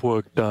deep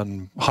work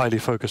done, highly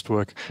focused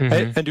work.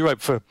 Mm-hmm. And you're right,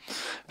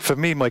 for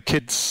me, my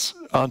kids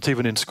aren't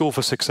even in school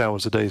for 6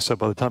 hours a day. So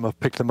by the time I've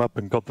picked them up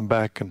and got them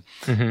back and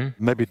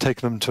maybe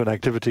taken them to an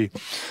activity,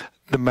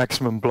 the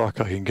maximum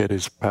block I can get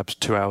is perhaps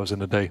 2 hours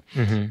in a day.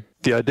 Mm-hmm.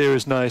 The idea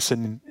is nice,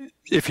 and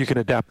if you can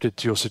adapt it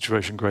to your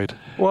situation, great.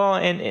 Well,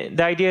 and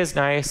the idea is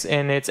nice,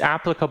 and it's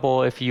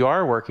applicable if you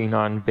are working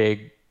on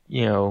big,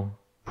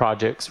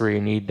 projects where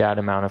you need that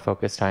amount of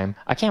focus time.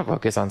 I can't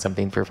focus on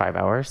something for 5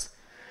 hours.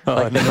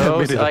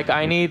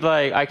 I need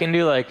I can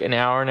do an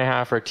hour and a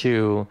half or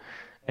 2,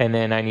 and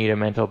then I need a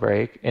mental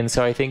break. And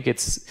so I think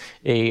it's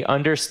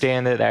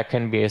understand that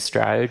can be a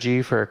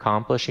strategy for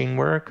accomplishing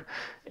work,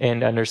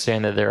 and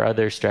understand that there are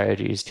other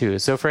strategies too.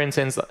 So for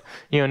instance,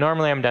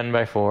 normally I'm done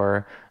by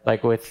 4.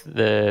 With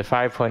the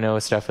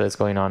 5.0 stuff that's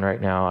going on right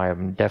now,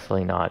 I'm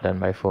definitely not done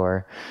by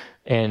 4.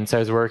 And so I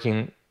was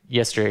working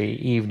yesterday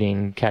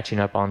evening catching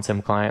up on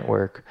some client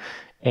work,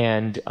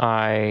 And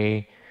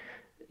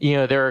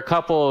there are a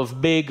couple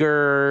of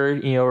bigger,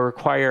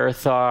 require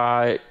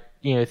thought,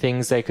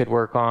 things I could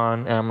work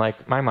on. And I'm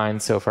like, my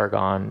mind's so far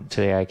gone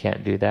today, I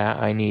can't do that.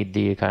 I need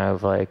the kind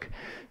of like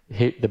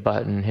hit the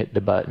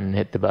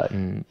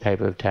button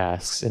type of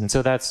tasks. And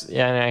so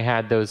and I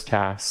had those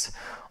tasks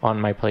on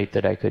my plate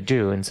that I could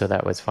do. And so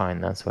that was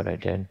fine. That's what I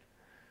did.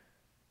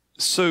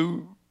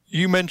 So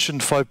you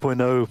mentioned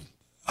 5.0.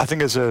 I think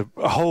there's a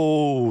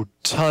whole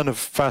ton of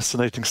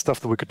fascinating stuff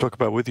that we could talk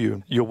about with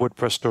you, your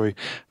WordPress story.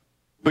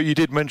 But you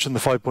did mention the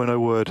 5.0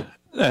 word,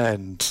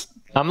 and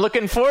I'm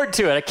looking forward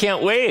to it. I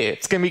can't wait.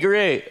 It's going to be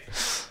great.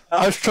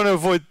 I was trying to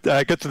avoid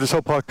get through this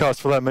whole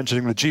podcast without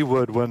mentioning the G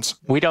word once.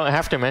 We don't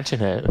have to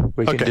mention it.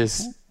 We can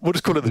we'll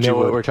just call it the G know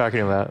word. What we're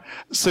talking about.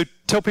 So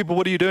tell people,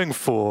 what are you doing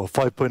for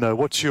 5.0?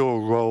 What's your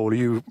role?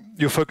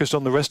 You're focused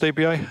on the REST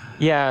API?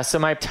 Yeah, so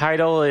my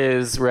title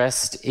is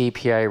REST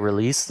API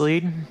Release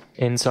Lead.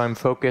 And so I'm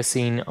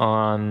focusing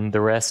on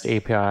the REST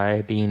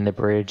API being the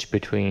bridge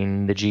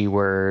between the G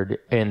word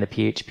and the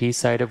PHP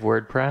side of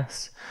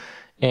WordPress.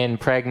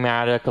 And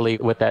pragmatically,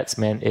 what that's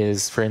meant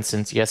is, for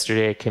instance,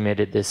 yesterday I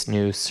committed this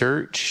new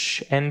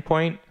search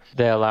endpoint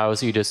that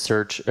allows you to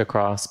search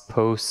across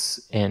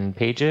posts and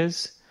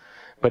pages.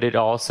 But it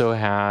also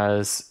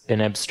has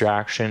an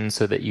abstraction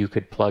so that you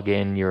could plug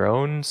in your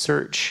own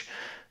search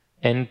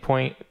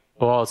endpoint,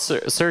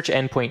 search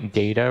endpoint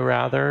data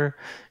rather,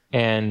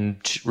 and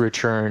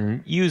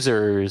return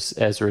users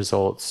as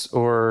results,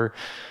 or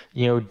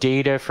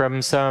data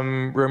from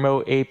some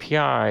remote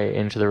API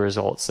into the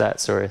results, that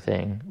sort of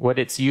thing. What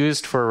it's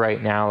used for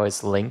right now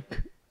is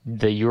link,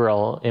 the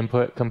URL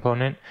input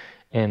component,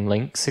 and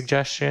link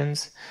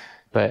suggestions.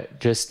 But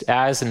just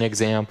as an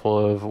example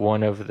of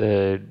one of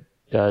the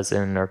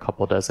dozen or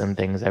couple dozen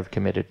things I've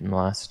committed in the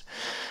last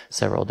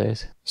several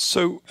days.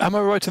 So am I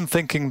right in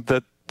thinking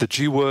that the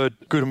G word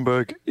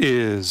Gutenberg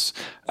is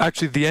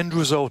actually the end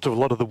result of a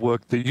lot of the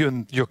work that you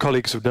and your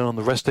colleagues have done on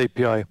the REST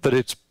API, that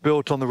it's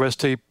built on the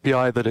REST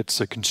API, that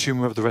it's a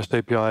consumer of the REST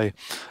API?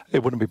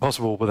 It wouldn't be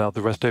possible without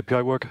the REST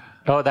API work?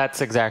 Oh,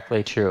 that's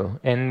exactly true.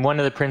 And one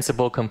of the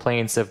principal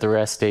complaints of the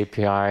REST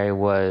API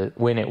was,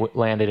 when it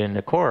landed in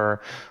the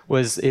core,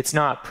 was it's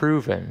not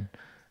proven.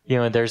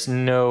 There's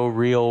no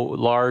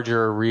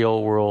larger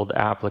real world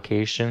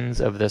applications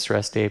of this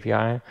REST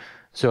API.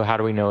 So how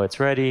do we know it's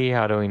ready?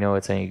 How do we know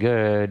it's any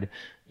good?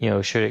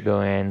 Should it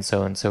go in? So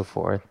on and so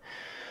forth.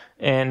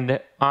 And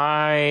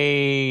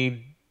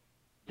I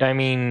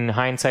mean,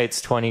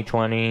 hindsight's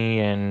 20/20,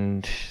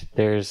 and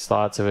there's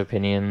lots of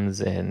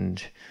opinions.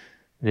 And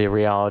the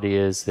reality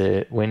is that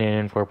it went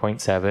in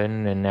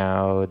 4.7, and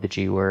now the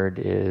G word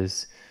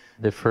is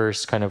the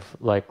first kind of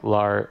like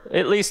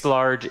at least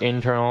large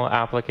internal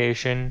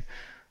application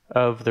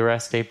of the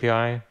REST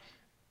API.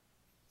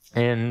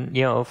 And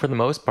for the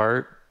most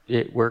part,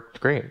 it worked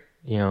great.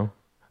 It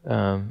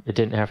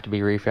didn't have to be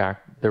refactored.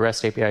 The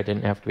REST API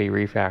didn't have to be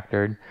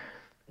refactored.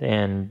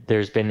 And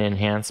there's been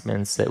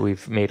enhancements that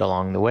we've made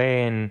along the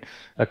way, and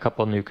a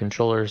couple new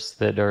controllers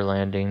that are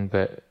landing.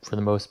 But for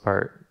the most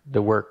part,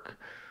 the work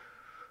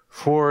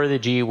for the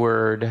G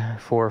word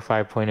for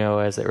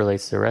 5.0 as it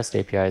relates to the REST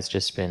API has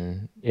just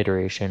been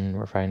iteration,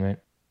 refinement.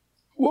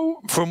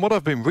 Well, from what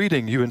I've been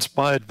reading, you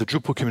inspired the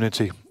Drupal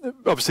community.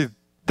 Obviously,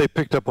 they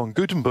picked up on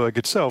Gutenberg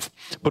itself,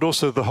 but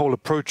also the whole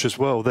approach as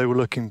well. They were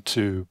looking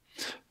to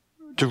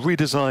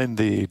redesign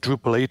the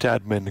Drupal 8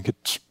 admin.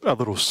 It's a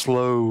little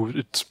slow.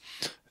 It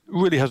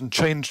really hasn't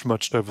changed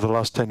much over the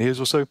last 10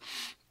 years or so.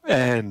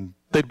 And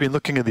they'd been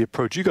looking at the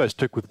approach you guys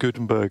took with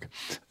Gutenberg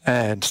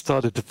and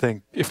started to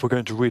think, if we're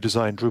going to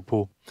redesign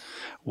Drupal,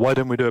 why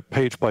don't we do it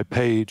page by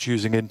page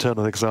using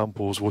internal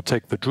examples? We'll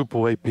take the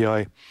Drupal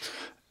API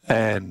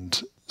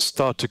and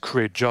start to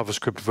create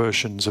JavaScript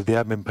versions of the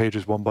admin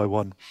pages one by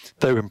one.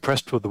 They were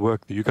impressed with the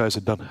work that you guys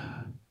had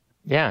done.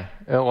 Yeah.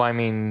 Oh, I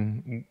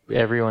mean,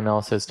 everyone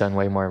else has done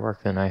way more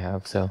work than I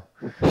have. So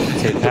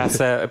pass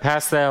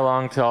that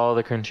along to all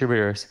the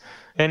contributors.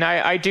 And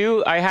I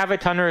have a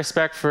ton of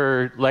respect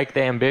for like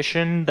the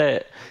ambition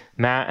that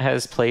Matt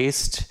has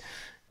placed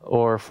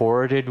or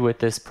forwarded with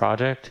this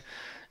project.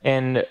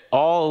 And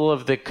all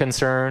of the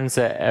concerns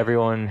that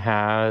everyone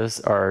has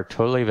are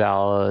totally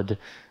valid.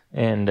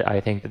 And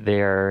I think that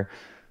they are,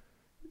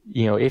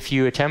 if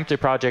you attempt a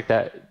project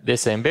that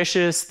this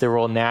ambitious, there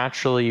will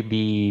naturally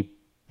be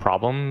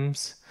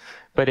problems.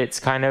 But it's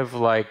kind of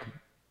like,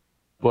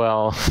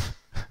 well,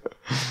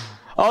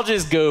 I'll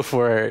just go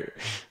for it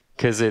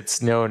because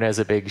it's known as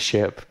a big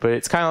ship. But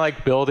it's kind of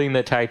like building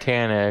the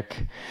Titanic,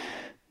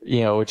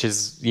 which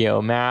is,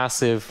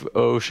 massive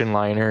ocean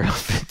liner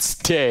of its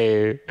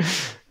day.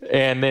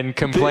 And then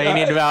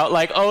complaining about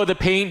like, oh, the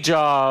paint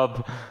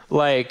job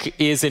like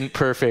isn't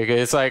perfect.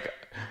 It's like,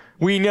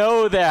 we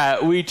know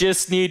that. We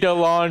just need to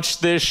launch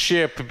this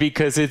ship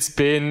because it's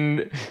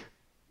been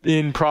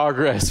in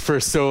progress for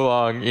so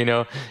long,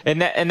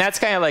 And that's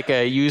kind of like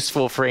a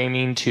useful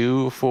framing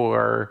too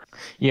for,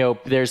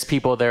 there's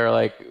people that are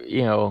like,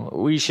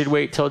 we should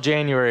wait till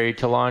January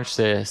to launch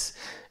this.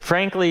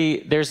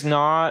 Frankly, there's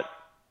not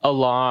a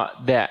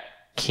lot that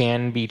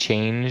can be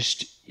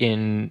changed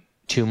in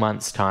 2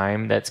 months'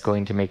 time that's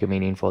going to make a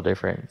meaningful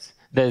difference.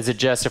 That is a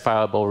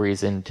justifiable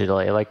reason to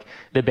delay. Like,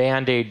 the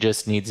Band-Aid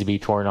just needs to be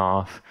torn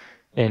off,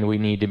 and we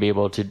need to be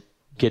able to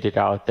get it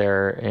out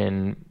there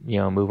and,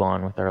 move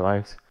on with our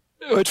lives.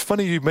 It's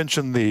funny you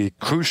mentioned the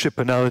cruise ship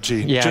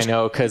analogy. Yeah, I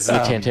know, because the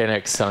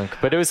Titanic sunk.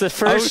 But it was the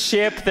first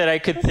ship that I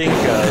could think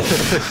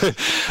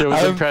of. It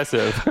was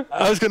impressive.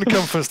 I was going to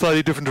come from a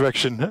slightly different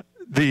direction.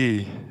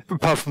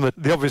 Apart from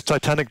the obvious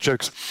Titanic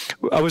jokes,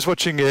 I was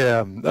watching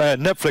a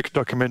Netflix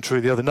documentary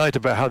the other night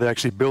about how they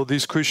actually build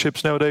these cruise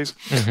ships nowadays,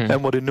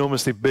 and what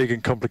enormously big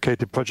and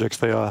complicated projects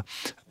they are.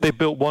 They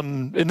built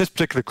one, in this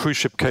particular cruise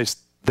ship case,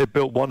 they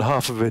built one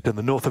half of it in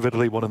the north of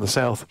Italy, one in the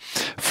south,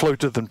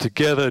 floated them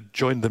together,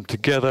 joined them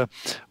together,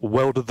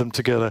 welded them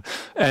together,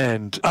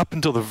 and up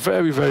until the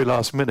very, very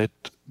last minute,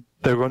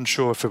 they were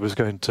unsure if it was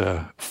going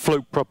to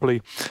float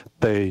properly.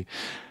 They,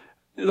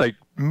 like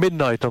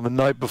midnight on the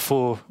night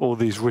before all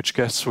these rich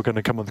guests were going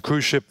to come on the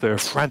cruise ship, they were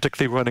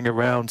frantically running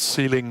around,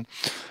 sealing,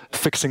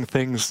 fixing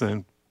things,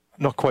 and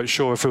not quite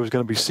sure if it was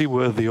going to be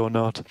seaworthy or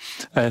not.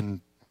 And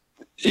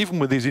even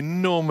with these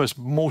enormous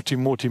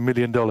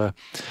multi-million-dollar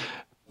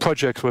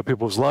projects where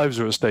people's lives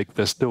are at stake,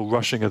 they're still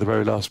rushing at the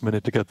very last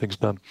minute to get things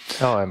done.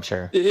 Oh, I'm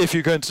sure. If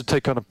you're going to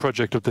take on a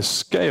project of this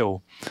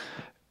scale,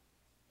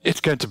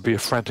 it's going to be a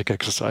frantic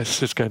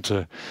exercise. It's going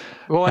to...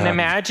 Well, and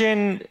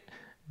imagine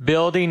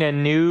building a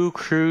new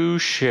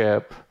cruise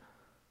ship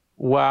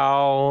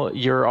while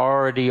you're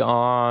already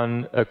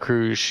on a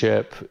cruise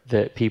ship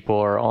that people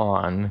are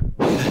on.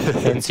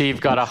 And so you've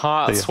got to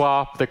hot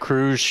swap the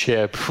cruise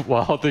ship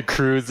while the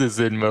cruise is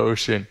in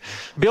motion.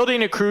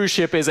 Building a cruise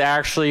ship is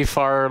actually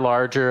far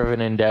larger of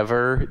an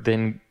endeavor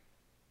than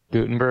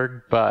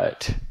Gutenberg,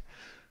 but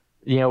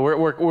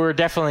we're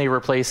definitely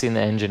replacing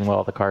the engine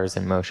while the car is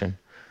in motion.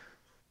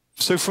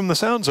 So from the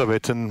sounds of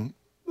it, and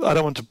I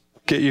don't want to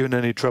get you in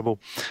any trouble,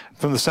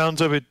 from the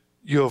sounds of it,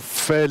 you're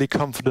fairly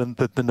confident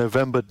that the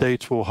November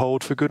date will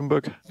hold for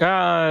Gutenberg?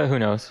 Who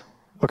knows?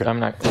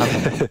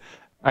 Okay.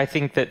 I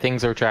think that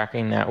things are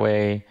tracking that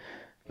way,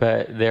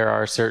 but there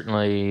are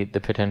certainly the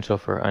potential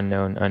for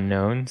unknown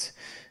unknowns,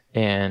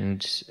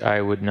 and I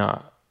would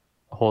not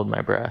hold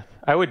my breath.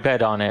 I would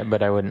bet on it,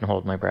 but I wouldn't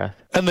hold my breath.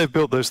 And they've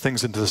built those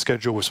things into the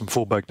schedule with some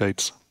fallback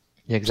dates.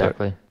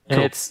 Exactly. So, cool.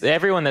 And it's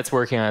everyone that's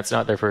working on it's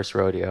not their first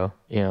rodeo,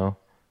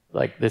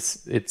 Like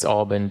this, it's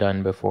all been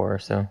done before,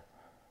 so...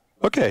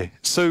 Okay,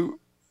 so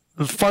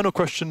final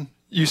question.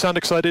 You sound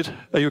excited.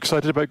 Are you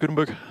excited about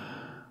Gutenberg?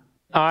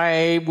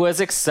 I was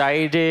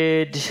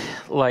excited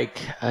like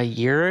a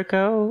year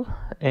ago,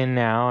 and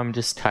now I'm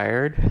just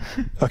tired.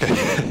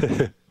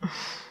 Okay.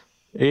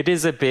 It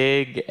is a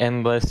big,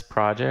 endless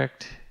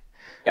project.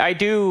 I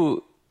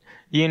do,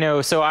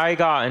 so I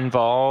got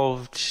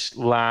involved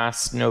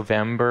last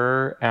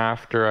November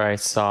after I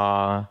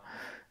saw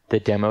the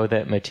demo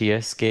that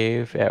Matthias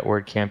gave at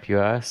WordCamp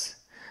US.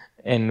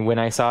 And when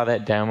I saw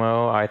that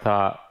demo, I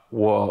thought,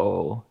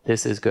 whoa,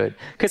 this is good.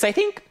 Because I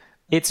think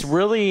it's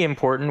really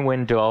important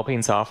when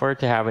developing software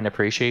to have an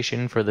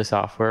appreciation for the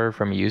software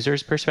from a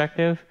user's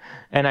perspective.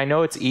 And I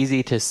know it's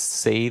easy to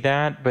say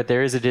that, but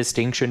there is a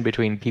distinction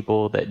between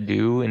people that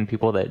do and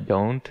people that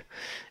don't,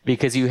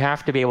 because you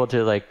have to be able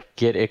to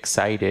get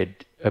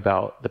excited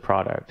about the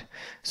product.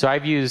 So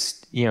I've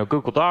used,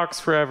 Google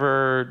Docs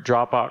forever.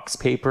 Dropbox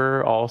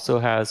Paper also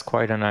has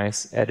quite a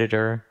nice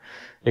editor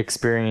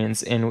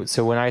experience. And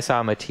so when I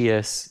saw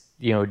Matthias,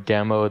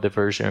 demo the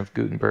version of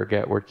Gutenberg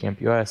at WordCamp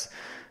US,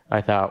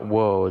 I thought,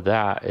 whoa,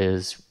 that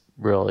is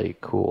really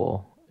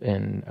cool.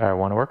 And I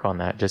want to work on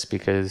that just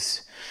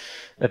because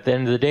at the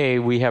end of the day,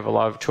 we have a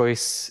lot of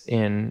choice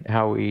in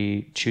how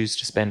we choose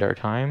to spend our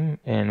time,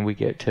 and we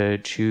get to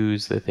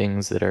choose the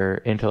things that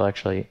are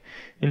intellectually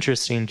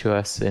interesting to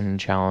us and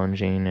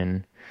challenging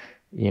and,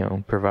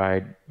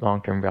 provide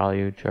long-term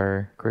value to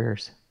our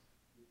careers.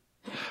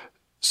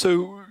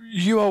 So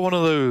you are one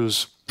of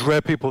those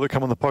rare people that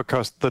come on the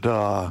podcast that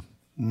are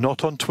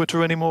not on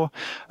Twitter anymore.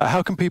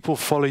 How can people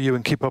follow you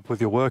and keep up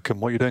with your work and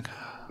what you're doing?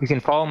 You can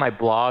follow my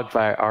blog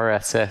via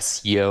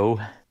RSS, yo.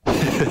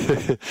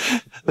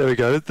 There we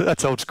go.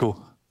 That's old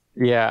school.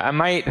 Yeah, I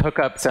might hook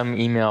up some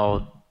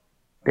email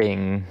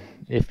thing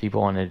if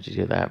people wanted to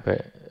do that,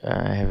 but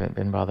I haven't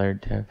been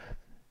bothered to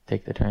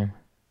take the time.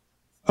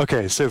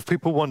 Okay, so if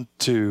people want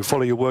to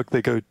follow your work,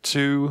 they go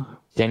to...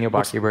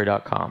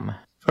 DanielBachhuber.com.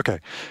 Okay.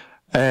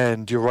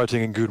 And you're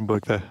writing in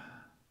Gutenberg there?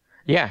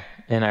 Yeah,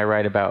 and I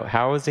write about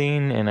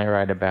housing, and I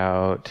write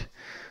about...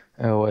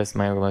 what was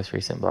my most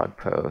recent blog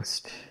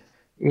post?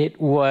 It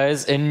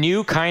was A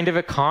New Kind of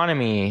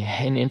Economy,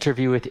 an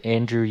interview with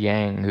Andrew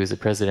Yang, who's a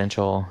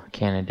presidential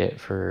candidate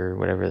for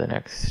whatever the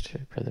next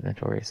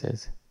presidential race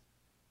is.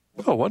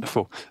 Oh,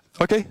 wonderful.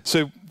 Okay,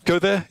 so go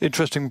there.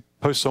 Interesting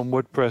posts on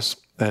WordPress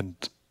and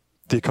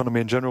the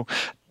economy in general.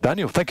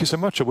 Daniel, thank you so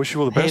much. I wish you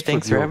all the best. Hey,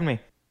 thanks for having me.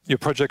 Your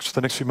projects for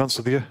the next few months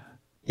of the year.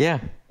 Yeah,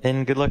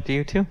 and good luck to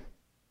you too.